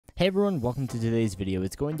Hey everyone, welcome to today's video.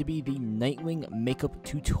 It's going to be the Nightwing makeup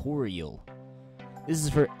tutorial. This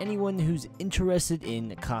is for anyone who's interested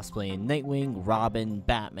in cosplaying Nightwing, Robin,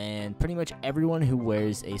 Batman, pretty much everyone who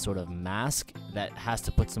wears a sort of mask that has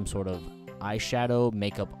to put some sort of eyeshadow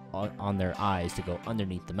makeup on their eyes to go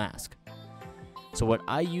underneath the mask. So what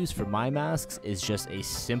I use for my masks is just a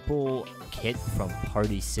simple kit from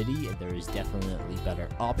Party City. There is definitely better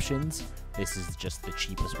options. This is just the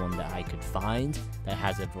cheapest one that I could find that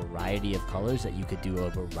has a variety of colors that you could do a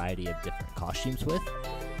variety of different costumes with.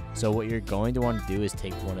 So what you're going to want to do is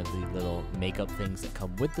take one of the little makeup things that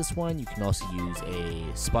come with this one. You can also use a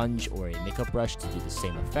sponge or a makeup brush to do the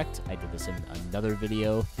same effect. I did this in another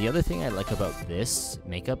video. The other thing I like about this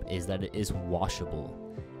makeup is that it is washable.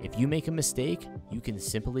 If you make a mistake, you can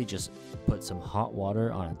simply just put some hot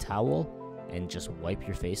water on a towel and just wipe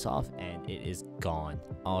your face off and it is gone.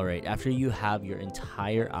 Alright, after you have your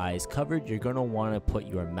entire eyes covered, you're going to want to put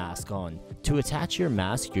your mask on. To attach your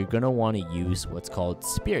mask, you're going to want to use what's called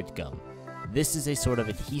spirit gum. This is a sort of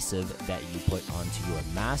adhesive that you put onto your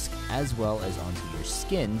mask as well as onto your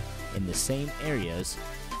skin in the same areas.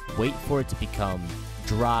 Wait for it to become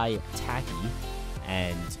dry, tacky,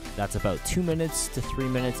 and that's about 2 minutes to 3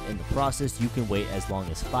 minutes in the process. You can wait as long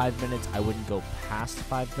as 5 minutes. I wouldn't go past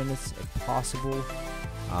 5 minutes if possible.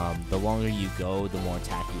 The longer you go, the more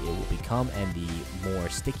tacky it will become and the more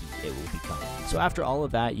sticky it will become. So after all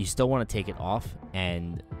of that, you still want to take it off,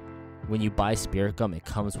 and when you buy spirit gum, it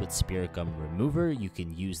comes with spirit gum remover. You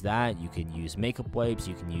can use that. You can use makeup wipes.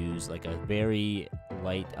 You can use like a very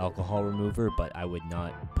light alcohol remover, but I would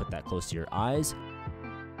not put that close to your eyes.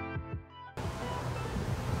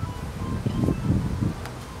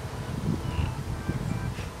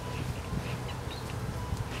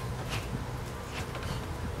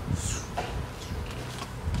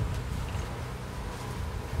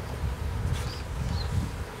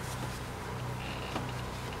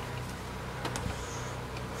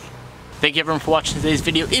 Thank you everyone for watching today's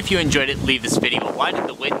video. If you enjoyed it, leave this video. Why did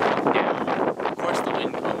the wind come down? Of course the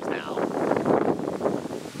wind comes now.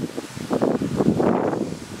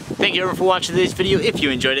 Thank you everyone for watching today's video. If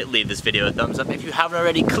you enjoyed it, leave this video a thumbs up. If you haven't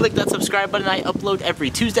already, click that subscribe button. I upload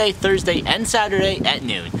every Tuesday, Thursday, and Saturday at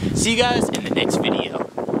noon. See you guys in the next video.